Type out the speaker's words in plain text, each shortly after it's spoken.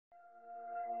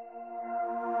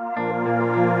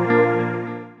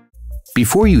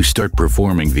Before you start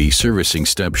performing the servicing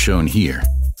steps shown here,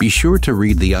 be sure to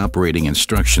read the operating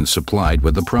instructions supplied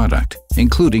with the product,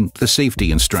 including the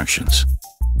safety instructions.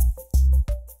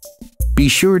 Be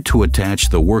sure to attach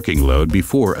the working load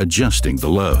before adjusting the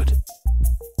load.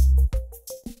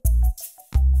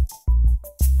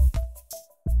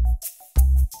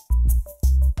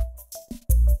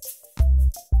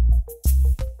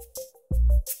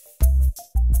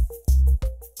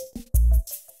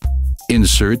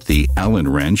 Insert the Allen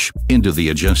wrench into the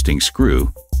adjusting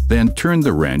screw, then turn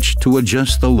the wrench to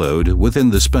adjust the load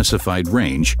within the specified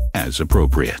range as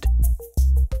appropriate.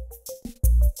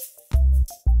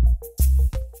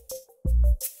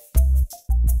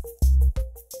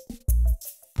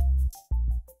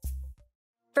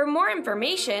 For more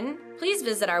information, please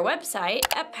visit our website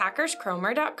at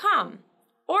packerskromer.com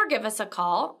or give us a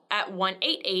call at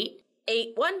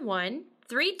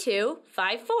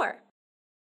 1-888-811-3254.